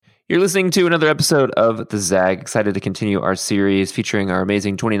You're listening to another episode of The Zag. Excited to continue our series featuring our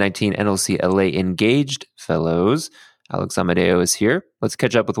amazing 2019 NLC LA Engaged Fellows. Alex Amadeo is here. Let's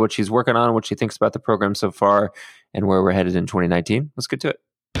catch up with what she's working on, what she thinks about the program so far, and where we're headed in 2019. Let's get to it.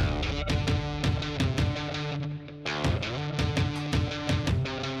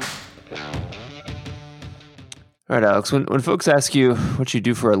 All right, Alex, when folks ask you what you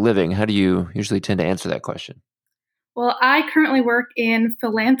do for a living, how do you usually tend to answer that question? Well, I currently work in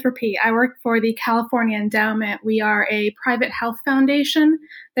philanthropy. I work for the California Endowment. We are a private health foundation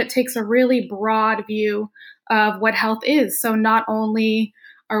that takes a really broad view of what health is. So not only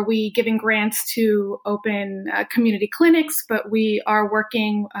are we giving grants to open community clinics, but we are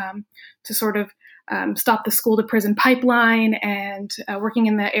working to sort of stop the school to prison pipeline and working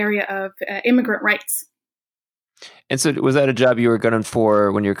in the area of immigrant rights. And so was that a job you were gunning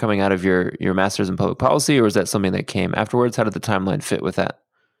for when you were coming out of your master's in public policy, or was that something that came afterwards? How did the timeline fit with that?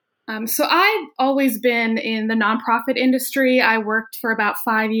 So I've always been in the nonprofit industry. I worked for about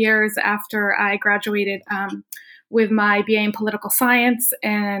 5 years after I graduated with my BA in political science,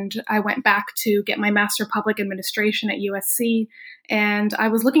 and I went back to get my Master of Public Administration at USC. And I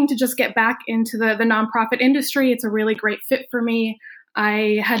was looking to just get back into the nonprofit industry. It's a really great fit for me.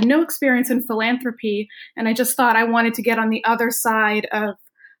 I had no experience in philanthropy, and I just thought I wanted to get on the other side of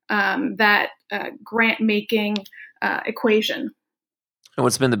that grant-making equation. And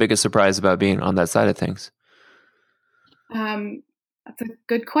what's been the biggest surprise about being on that side of things? That's a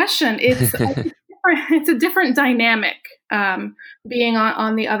good question. It's a different dynamic being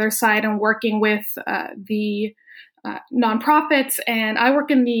on the other side and working with the nonprofits. And I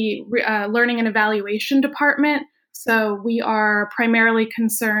work in the learning and evaluation department. So we are primarily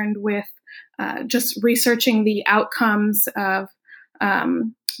concerned with just researching the outcomes of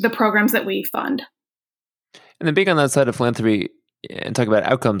the programs that we fund. And then being on that side of philanthropy and talk about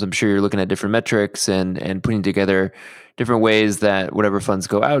outcomes, I'm sure you're looking at different metrics and putting together different ways that whatever funds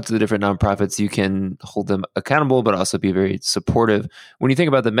go out to the different nonprofits, you can hold them accountable, but also be very supportive. When you think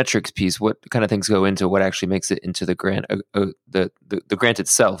about the metrics piece, what kind of things go into what actually makes it into the grant, the grant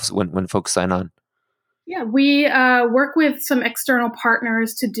itself when folks sign on? Yeah, we work with some external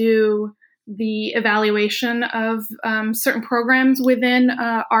partners to do the evaluation of certain programs within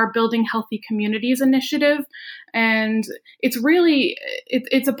our Building Healthy Communities initiative, and it's really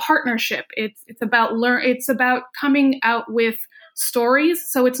it's a partnership. It's about coming out with stories.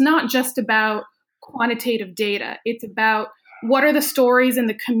 So it's not just about quantitative data. It's about what are the stories in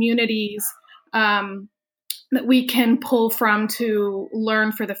the communities that we can pull from to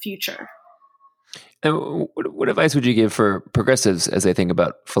learn for the future. And what advice would you give for progressives as they think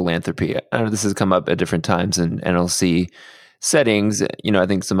about philanthropy? I know this has come up at different times in NLC settings. I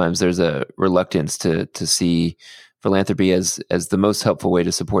think sometimes there's a reluctance to see philanthropy as the most helpful way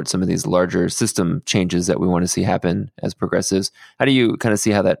to support some of these larger system changes that we want to see happen as progressives. How do you kind of see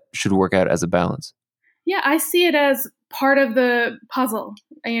how that should work out as a balance? Yeah, I see it as part of the puzzle.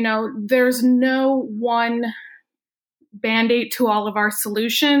 There's no one Band-Aid to all of our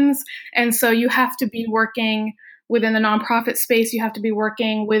solutions. And so you have to be working within the nonprofit space. You have to be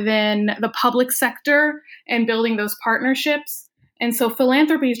working within the public sector and building those partnerships. And so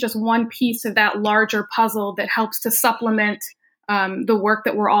philanthropy is just one piece of that larger puzzle that helps to supplement the work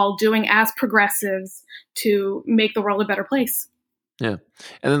that we're all doing as progressives to make the world a better place. Yeah.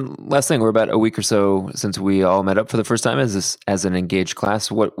 And then last thing, we're about a week or so since we all met up for the first time as an engaged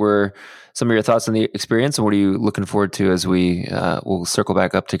class. What were some of your thoughts on the experience, and what are you looking forward to as we will circle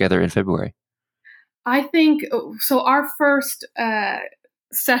back up together in February? I think, so our first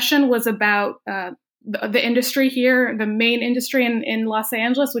session was about the industry here, the main industry in Los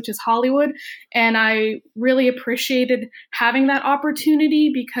Angeles, which is Hollywood. And I really appreciated having that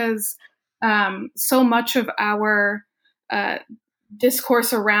opportunity because so much of our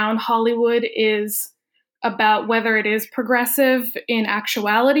discourse around Hollywood is about whether it is progressive in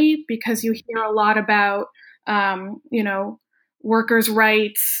actuality, because you hear a lot about, workers'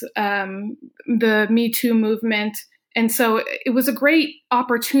 rights, the Me Too movement. And so it was a great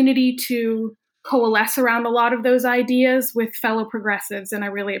opportunity to coalesce around a lot of those ideas with fellow progressives. And I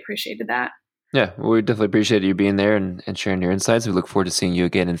really appreciated that. Yeah, well, we definitely appreciate you being there and sharing your insights. We look forward to seeing you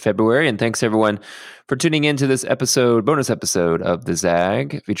again in February. And thanks, everyone, for tuning in to this bonus episode of The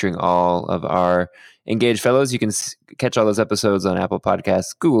Zag, featuring all of our engaged fellows. You can catch all those episodes on Apple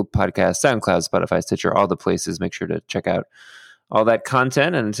Podcasts, Google Podcasts, SoundCloud, Spotify, Stitcher, all the places. Make sure to check out all that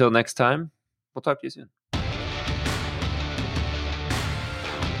content. And until next time, we'll talk to you soon.